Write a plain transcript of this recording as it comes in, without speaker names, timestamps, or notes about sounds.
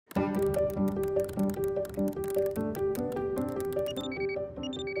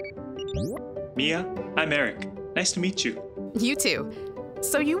Mia, I'm Eric. Nice to meet you. You too.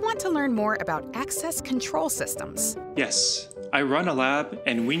 So you want to learn more about access control systems? Yes, I run a lab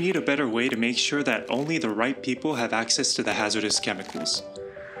and we need a better way to make sure that only the right people have access to the hazardous chemicals.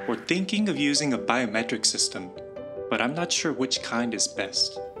 We're thinking of using a biometric system, but I'm not sure which kind is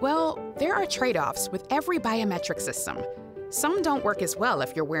best. Well, there are trade-offs with every biometric system. Some don't work as well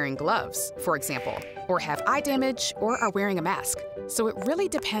if you're wearing gloves, for example, or have eye damage or are wearing a mask. So it really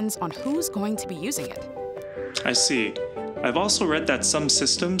depends on who's going to be using it. I see. I've also read that some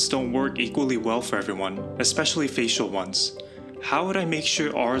systems don't work equally well for everyone, especially facial ones. How would I make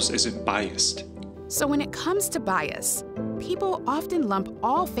sure ours isn't biased? So when it comes to bias, people often lump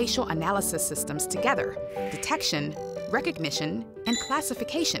all facial analysis systems together: detection, recognition, and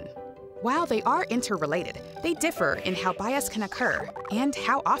classification. While they are interrelated, they differ in how bias can occur and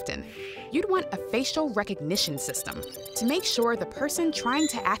how often. You'd want a facial recognition system to make sure the person trying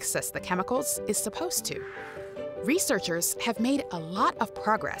to access the chemicals is supposed to. Researchers have made a lot of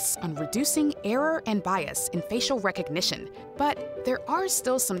progress on reducing error and bias in facial recognition, but there are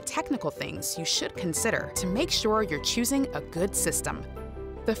still some technical things you should consider to make sure you're choosing a good system.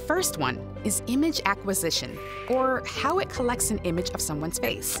 The first one is image acquisition, or how it collects an image of someone's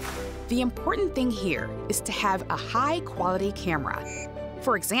face. The important thing here is to have a high-quality camera.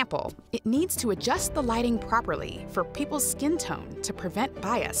 For example, it needs to adjust the lighting properly for people's skin tone to prevent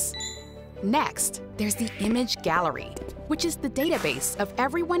bias. Next, there's the image gallery, which is the database of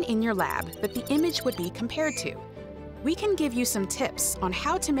everyone in your lab that the image would be compared to. We can give you some tips on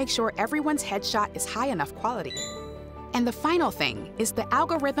how to make sure everyone's headshot is high enough quality. And the final thing is the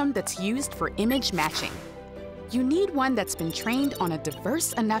algorithm that's used for image matching. You need one that's been trained on a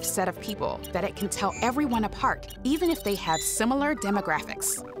diverse enough set of people that it can tell everyone apart, even if they have similar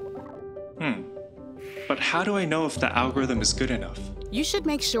demographics. But how do I know if the algorithm is good enough? You should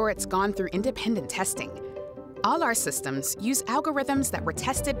make sure it's gone through independent testing. All our systems use algorithms that were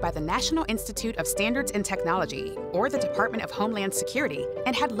tested by the National Institute of Standards and Technology or the Department of Homeland Security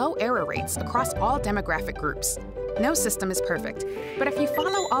and had low error rates across all demographic groups. No system is perfect, but if you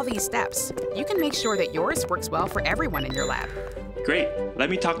follow all these steps, you can make sure that yours works well for everyone in your lab. Great, let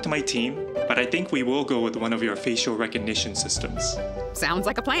me talk to my team, but I think we will go with one of your facial recognition systems. Sounds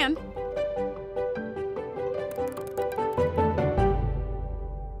like a plan.